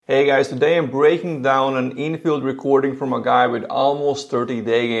Hey guys, today I'm breaking down an Infield recording from a guy with almost 30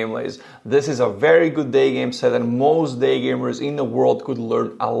 Daygame lays. This is a very good Daygame set and most Daygamers in the world could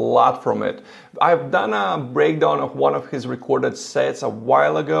learn a lot from it. I've done a breakdown of one of his recorded sets a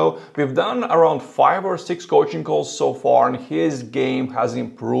while ago. We've done around 5 or 6 coaching calls so far and his game has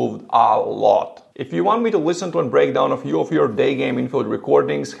improved a lot. If you want me to listen to and break down a few of your Daygame Infield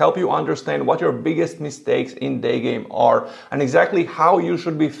recordings, help you understand what your biggest mistakes in Daygame are and exactly how you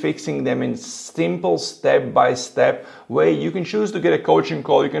should be fixing them in simple step-by-step way, you can choose to get a coaching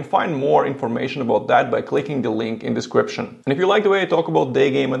call. You can find more information about that by clicking the link in description. And if you like the way I talk about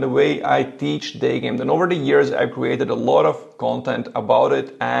Daygame and the way I teach Daygame, then over the years I've created a lot of content about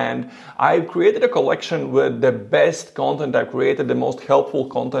it and I've created a collection with the best content I've created, the most helpful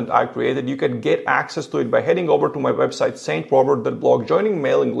content I've created. You can get access to it by heading over to my website strobert.blog, joining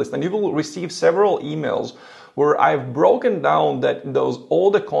mailing list, and you will receive several emails where I've broken down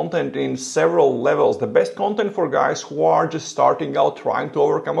all the content in several levels. The best content for guys who are just starting out, trying to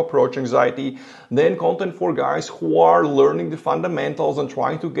overcome approach anxiety, then content for guys who are learning the fundamentals and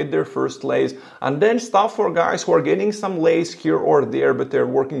trying to get their first lays, and then stuff for guys who are getting some lays here or there, but they're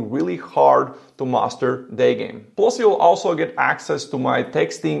working really hard to master Daygame. Plus, you'll also get access to my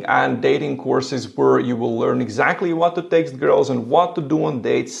texting and dating courses where you will learn exactly what to text girls and what to do on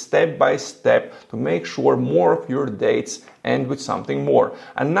dates step by step to make sure more of your dates end with something more.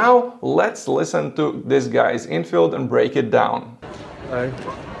 And now let's listen to this guy's Infield and break it down. Hello.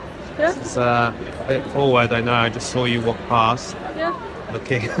 Yeah. It's a bit forward, I know. I just saw you walk past. Yeah.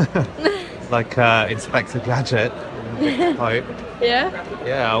 Looking like Inspector Gadget. Hope. Yeah?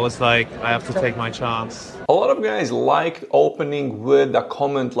 Yeah, I was like, I have to take my chance. A lot of guys liked opening with a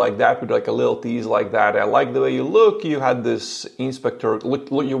comment like that, with like a little tease like that. I like the way you look. You had this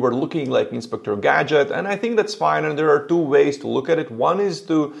you were looking like Inspector Gadget, and I think that's fine. And there are two ways to look at it. One is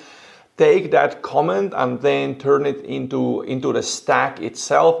to take that comment and then turn it into the stack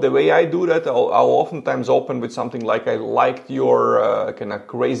itself. The way I do that, I'll oftentimes open with something like, I liked your kind of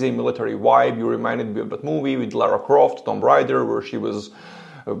crazy military vibe. You reminded me of that movie with Lara Croft, Tomb Raider, where she was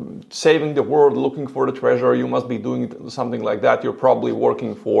saving the world, looking for the treasure. You must be doing something like that. You're probably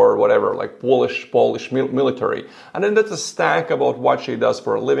working for whatever, like Polish military. And then that's a stack about what she does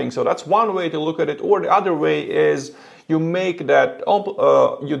for a living. So that's one way to look at it. Or the other way is you make that,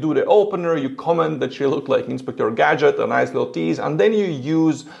 you do the opener, you comment that she looked like Inspector Gadget, a nice little tease, and then you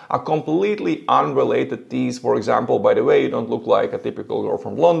use a completely unrelated tease. For example, by the way, you don't look like a typical girl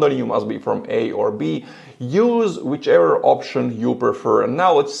from London, you must be from A or B. Use whichever option you prefer. And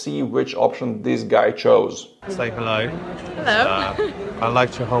now let's see which option this guy chose. Say hello. Hello. I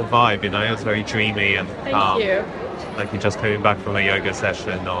liked your whole vibe, you know, it was very dreamy and calm. Thank you. Like you're just coming back from a yoga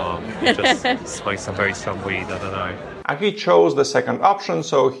session or you just smoke some very strong weed, I don't know. And he chose the second option,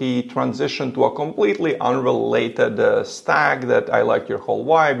 so he transitioned to a completely unrelated stack that I like your whole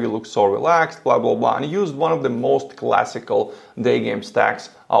vibe, you look so relaxed, blah, blah, blah, and he used one of the most classical Daygame stacks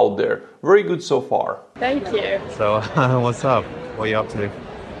out there. Very good so far. Thank you. So, what's up? What are you up to?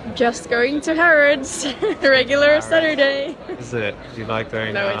 Just going to Harrods. Regular Saturday. Is it? Do you like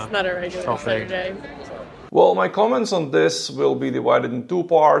going No, it's not a regular shopping? Saturday. Well, my comments on this will be divided in two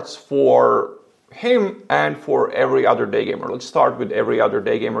parts for him and for every other Daygamer. Let's start with every other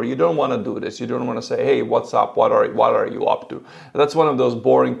Daygamer. You don't want to do this. You don't want to say, hey, what's up? What are you up to? That's one of those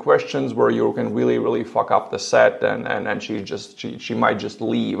boring questions where you can really fuck up the set and she might just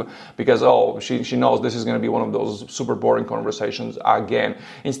leave because, oh, she knows this is going to be one of those super boring conversations again.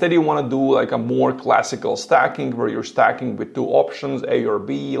 Instead, you want to do like a more classical stacking where you're stacking with two options, A or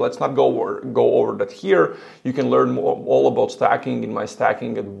B. Let's not go over that here. You can learn all about stacking in my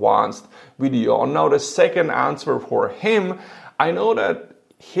Stacking Advanced video. Now the second answer for him, I know that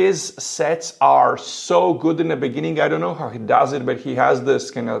his sets are so good in the beginning. I don't know how he does it, but he has this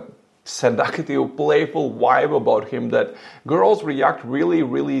kind of seductive, playful vibe about him that girls react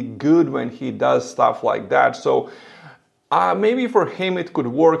really good when he does stuff like that. So maybe for him it could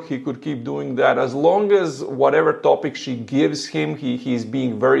work. He could keep doing that as long as whatever topic she gives him, he's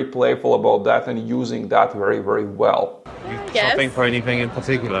being very playful about that and using that very well. Are you shopping for anything in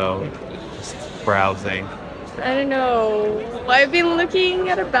particular or just browsing? I don't know. I've been looking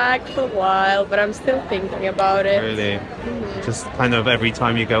at a bag for a while, but I'm still thinking about it. Really? Mm-hmm. Just kind of every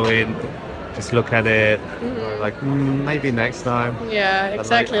time you go in, just look at it, like maybe next time. Yeah,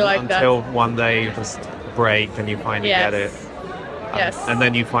 exactly like that. Until one day you just break and you finally get it. Yes. And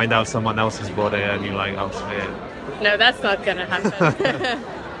then you find out someone else has bought it and you're like, oh shit. No, that's not gonna happen.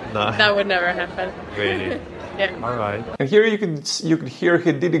 No. That would never happen. Really? Yeah. All right. And here you could hear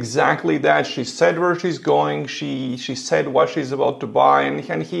he did exactly that. She said where she's going. She said what she's about to buy,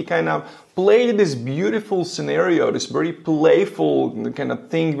 and he kind of played this beautiful scenario, this very playful kind of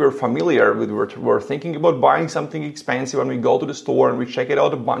thing we're familiar with. We're thinking about buying something expensive, and we go to the store and we check it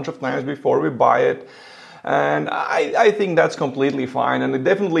out a bunch of times before we buy it. And I think that's completely fine, and it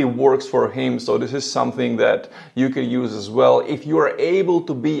definitely works for him. So this is something that you can use as well. If you are able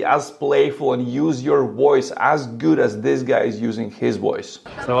to be as playful and use your voice as good as this guy is using his voice.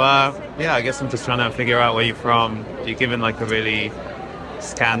 So, yeah, I guess I'm just trying to figure out where you're from. You're given like a really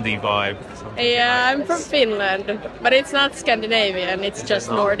Scandi vibe. Yeah, I'm from Finland, but it's not Scandinavian, it's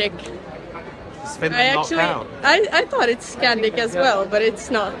just Nordic. Does Finland not count? I thought it's Scandic as well, but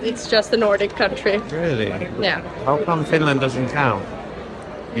it's not. It's just a Nordic country. Really? Yeah. How come Finland doesn't count?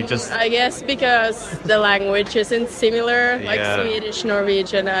 You just... I guess because the language isn't similar, like Swedish,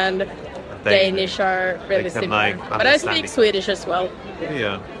 Norwegian, and Danish are really similar. But I speak Swedish as well.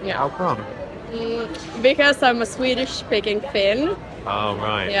 Yeah. Yeah. How come? Because I'm a Swedish-speaking Finn. Oh,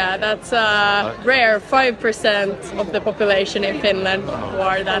 right. Yeah, that's rare. 5% of the population in Finland who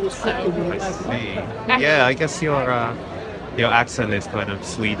are that. So. I see. Yeah, I guess your accent is kind of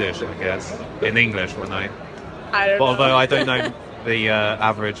Swedish, I guess, in English when I don't know. Although I don't know the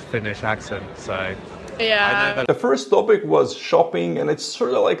average Finnish accent, so... Yeah. The first topic was shopping, and it's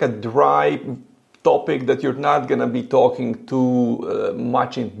sort of like a dry topic that you're not going to be talking too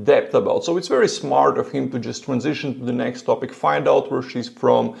much in depth about. So it's very smart of him to just transition to the next topic, find out where she's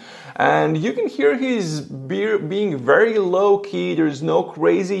from. And you can hear he's being very low-key. There's no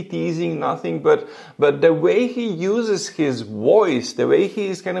crazy teasing, nothing. But the way he uses his voice, the way he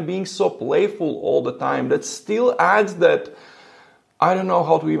is kind of being so playful all the time, that still adds that... I don't know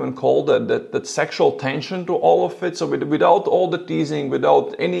how to even call that sexual tension to all of it. So without all the teasing,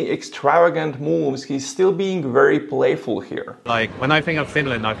 without any extravagant moves, he's still being very playful here. Like, when I think of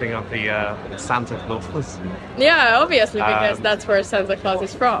Finland, I think of the Santa Claus. Yeah, obviously, because that's where Santa Claus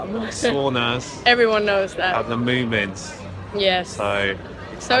is from. Saunas. Everyone knows that. And the movements. Yes.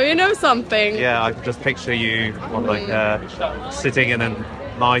 So you know something. Yeah, I can just picture you on sitting in a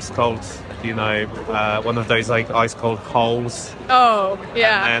nice cold... one of those like ice cold holes. Oh,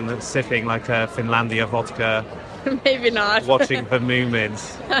 yeah. And then sipping like a Finlandia vodka. Maybe not. Watching the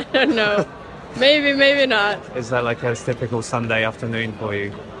movements. I don't know. Maybe not. Is that like a typical Sunday afternoon for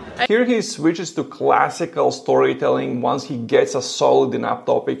you? Here he switches to classical storytelling once he gets a solid enough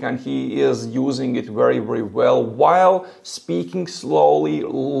topic, and he is using it very, very well while speaking slowly,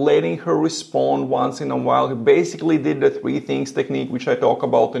 letting her respond once in a while. He basically did the 3 things technique, which I talk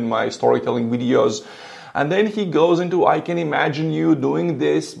about in my storytelling videos. And then he goes into, I can imagine you doing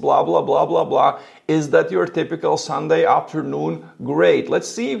this, blah, blah, blah, blah, blah. Is that your typical Sunday afternoon? Great. Let's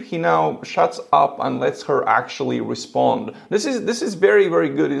see if he now shuts up and lets her actually respond. This is very, very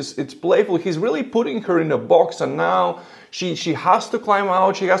good. It's playful. He's really putting her in a box, and now she has to climb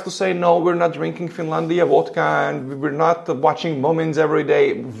out. She has to say, no, we're not drinking Finlandia vodka, and we're not watching moments every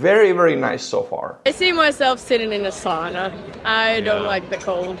day. Very, very nice so far. I see myself sitting in a sauna. I don't like the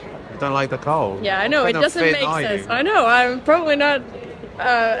cold. Don't like the cold? Yeah, I know, it doesn't make sense. I know, I'm probably not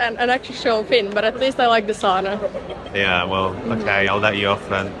an actual Finn, but at least I like the sauna. Yeah, well, okay, I'll let you off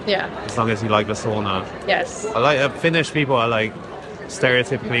then. Yeah. As long as you like the sauna. Yes. I like Finnish people are like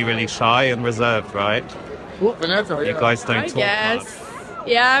stereotypically really shy and reserved, right? You guys don't talk much.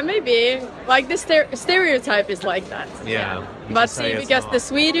 Yeah, maybe. Like the stereotype is like that. Yeah. But see, because the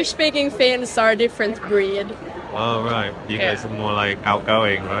Swedish-speaking Finns are a different breed. Oh, right. You guys are more like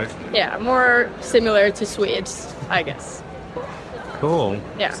outgoing, right? Yeah, more similar to Swedes, I guess. Cool.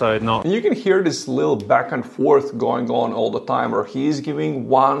 Yeah. So not... And you can hear this little back and forth going on all the time, where he's giving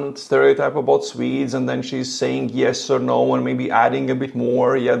one stereotype about Swedes, and then she's saying yes or no, and maybe adding a bit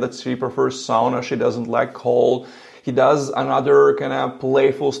more. Yeah, that she prefers sauna, she doesn't like cold. He does another kind of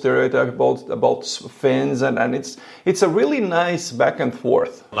playful stereotype about Finns, and it's a really nice back and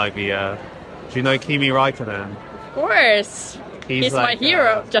forth. Like the... do you know Kimi Räikkönen? Of course. He's like, my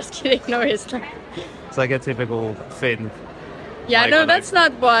hero. Just kidding. No, he's not. It's like a typical Finn. Yeah, no, that's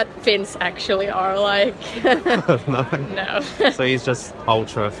not what Finns actually are like. No? No. So he's just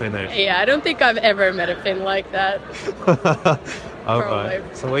ultra Finnish? Yeah, I don't think I've ever met a Finn like that.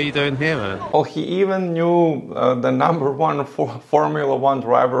 Alright. So what are you doing here, man? Oh, he even knew the number 1 Formula 1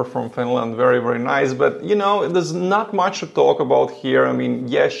 driver from Finland. Very, very nice. But, you know, there's not much to talk about here. I mean,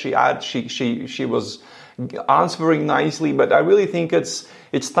 yes, she was answering nicely, but I really think it's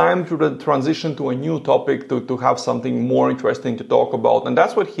time to transition to a new topic to have something more interesting to talk about. And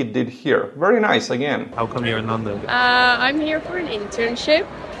that's what he did here. Very nice, again. How come you're in London? I'm here for an internship.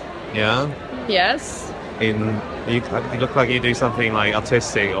 Yeah? Yes. you look like you do something like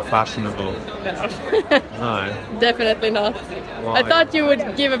artistic or fashionable. No. No. Definitely not. Why? I thought you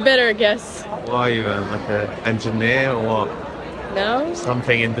would give a better guess. Why are you like an engineer or what? No?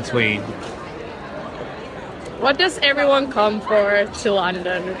 Something in between. What does everyone come for to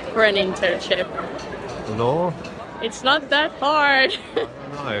London for an internship? Law? It's not that hard.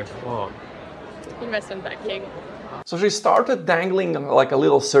 No. What? Investment banking. So she started dangling like a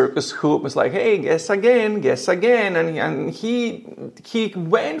little circus hoop. It's like, hey, guess again, and he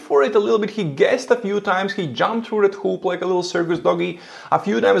went for it a little bit. He guessed a few times. He jumped through that hoop like a little circus doggy a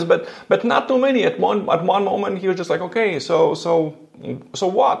few times, but not too many. At one moment, he was just like, okay, so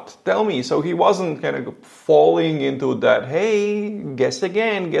what? Tell me. So he wasn't kind of falling into that. Hey, guess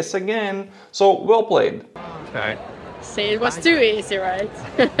again. So well played. Okay. See, it was too easy, right?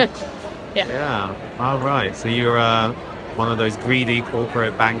 Yeah. Yeah. All right. So you're one of those greedy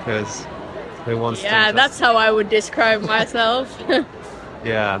corporate bankers who wants to. Yeah, that's how I would describe myself.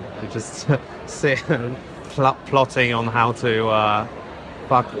 Yeah, you just sit plotting on how to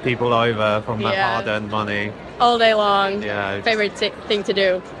fuck people over from their hard-earned money all day long. Yeah. Favorite thing to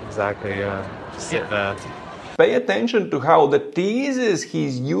do. Exactly. Yeah. Just sit there. Pay attention to how the theses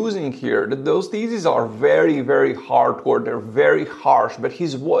he's using here, that those theses are very, very hardcore, they're very harsh, but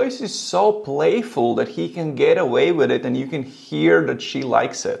his voice is so playful that he can get away with it and you can hear that she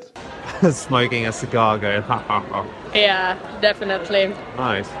likes it. Smoking a cigar going, ha ha ha. Yeah, definitely.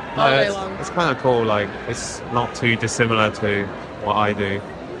 Nice. All day long. It's kind of cool, like, it's not too dissimilar to what I do.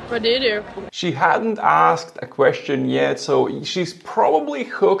 What do you do? She hadn't asked a question yet, so she's probably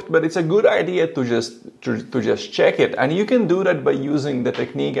hooked, but it's a good idea to just check it. And you can do that by using the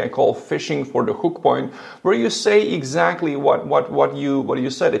technique I call fishing for the hook point, where you say exactly what you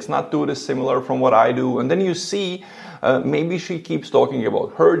said. It's not too dissimilar from what I do, and then you see maybe she keeps talking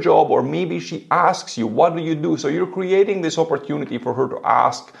about her job, or maybe she asks you, what do you do? So you're creating this opportunity for her to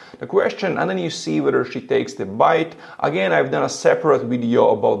ask the question, and then you see whether she takes the bite. Again, I've done a separate video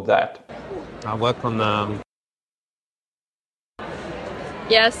about that. I work on the...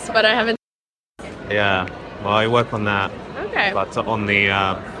 Yes, but I haven't... Yeah, well, I work on that. Okay. But on the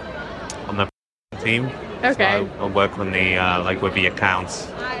team. Okay. So I work on the, like, with the accounts.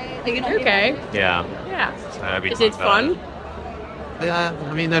 Okay. Yeah. Yeah. So is it fun? Yeah,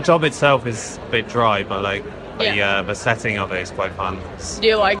 I mean, the job itself is a bit dry, but like the setting of it is quite fun. Do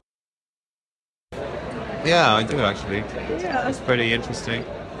you like? Yeah, I do actually. Yeah, it's pretty interesting.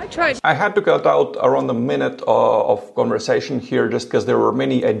 I tried. I had to cut out around a minute of conversation here just because there were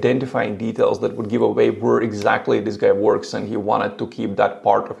many identifying details that would give away where exactly this guy works, and he wanted to keep that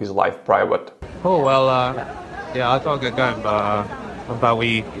part of his life private. Oh well, yeah, I thought I'd get going, but how about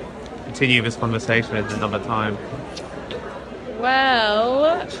we continue this conversation at another time?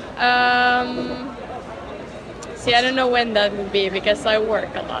 Well, see, I don't know when that will be because I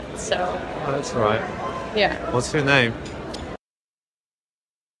work a lot, so... Oh, that's all right. Yeah. What's your name?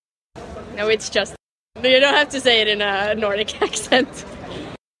 No, it's just... You don't have to say it in a Nordic accent.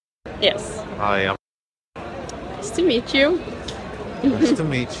 Yes. Hi, Nice to meet you. nice to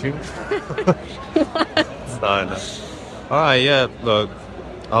meet you. No. Alright, yeah, look,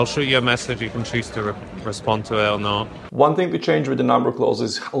 I'll shoot you a message. You can choose to respond to it or not. One thing to change with the number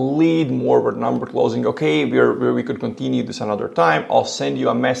closes, lead more with number closing. Okay, we could continue this another time. I'll send you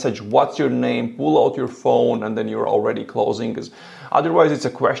a message. What's your name? Pull out your phone, and then you're already closing. Because otherwise, it's a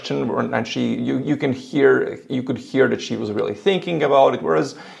question, and you could hear that she was really thinking about it.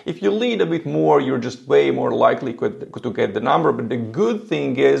 Whereas if you lead a bit more, you're just way more likely to get the number. But the good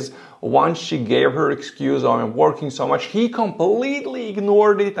thing is, once she gave her excuse, I'm working so much, he completely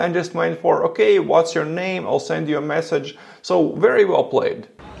ignored it and just went for, okay, what's your name? I'll send you a message. So very well played.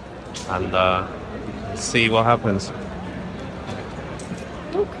 And see what happens.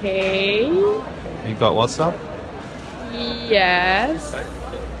 Okay. You got WhatsApp? Yes.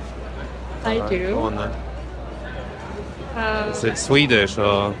 I do. Go on then. Is it Swedish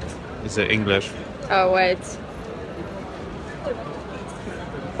or is it English? Oh, wait.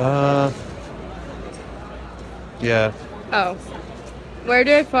 Yeah. Oh. Where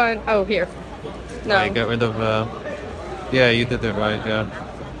do I find... Oh, here. No. Right, get rid of... Yeah, you did it right, yeah.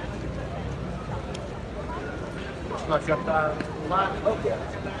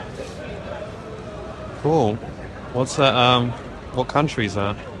 Cool. What's that, what country is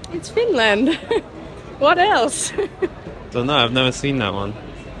that? It's Finland. What else? Don't know, I've never seen that one.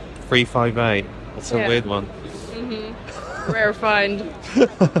 358. That's a weird one. Mm-hmm. Rare find.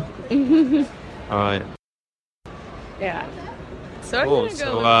 Alright. Yeah. So I'm gonna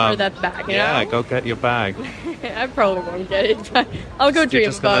go look for that bag. Yeah, go get your bag. I probably won't get it, but I'll go dream about it. You're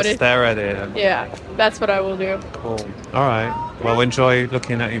just gonna stare at it. Yeah, that's what I will do. Cool. All right. Well, enjoy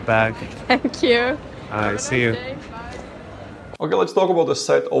looking at your bag. Thank you. All right, see you. Okay, let's talk about the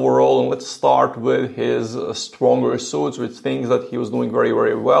set overall, and let's start with his stronger suits, with things that he was doing very,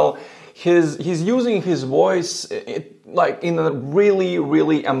 very well. He's using his voice like in a really,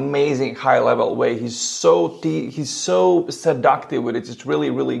 really amazing high level way. He's so seductive with it. It's really,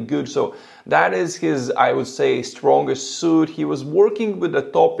 really good. So that is his, I would say, strongest suit. He was working with the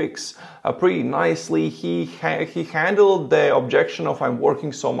topics pretty nicely. He handled the objection of I'm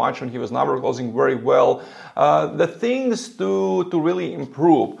working so much, and he was number closing very well. The things to really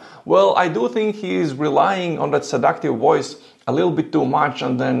improve. Well, I do think he's relying on that seductive voice a little bit too much,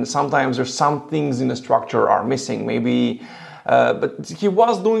 and then sometimes there's some things in the structure are missing, maybe. But he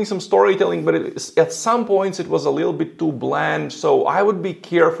was doing some storytelling, but at some points it was a little bit too bland. So I would be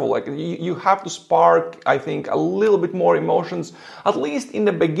careful. Like you have to spark, I think, a little bit more emotions, at least in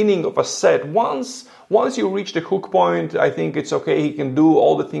the beginning of a set. Once you reach the hook point, I think it's okay. He can do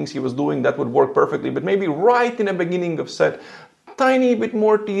all the things he was doing. That would work perfectly. But maybe right in the beginning of set, tiny bit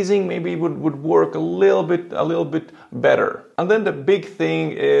more teasing maybe would work a little bit better. And then the big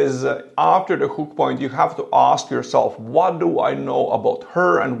thing is after the hook point, you have to ask yourself, what do I know about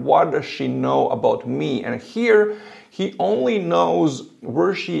her and what does she know about me? And here he only knows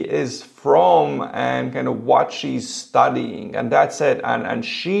where she is from and kind of what she's studying, and that's it. And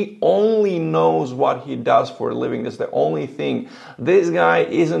she only knows what he does for a living. That's the only thing. This guy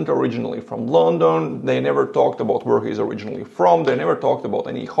isn't originally from London. They never talked about where he's originally from. They never talked about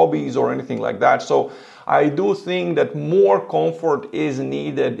any hobbies or anything like that. So I do think that more comfort is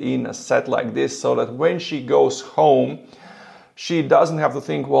needed in a set like this, so that when she goes home, she doesn't have to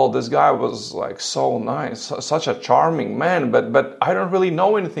think, well, this guy was like so nice, such a charming man, but I don't really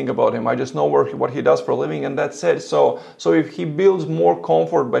know anything about him. I just know what he does for a living, and that's it. So if he builds more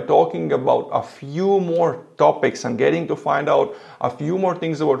comfort by talking about a few more topics and getting to find out a few more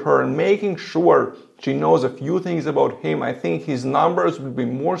things about her and making sure she knows a few things about him, I think his numbers would be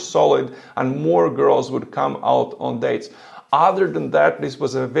more solid and more girls would come out on dates. Other than that, this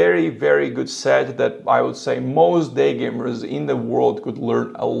was a very, very good set that I would say most day gamers in the world could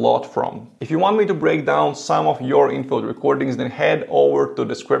learn a lot from. If you want me to break down some of your Infield recordings, then head over to the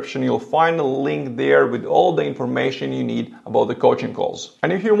description. You'll find a link there with all the information you need about the coaching calls.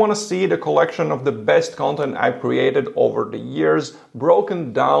 And if you want to see the collection of the best content I've created over the years,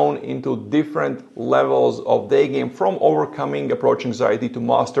 broken down into different levels of day game, from overcoming approach anxiety to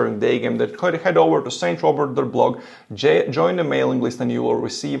mastering day game, then head over to strobert.blog, join the mailing list, and you will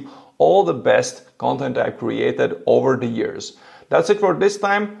receive all the best content I've created over the years. That's it for this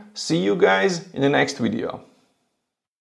time. See you guys in the next video.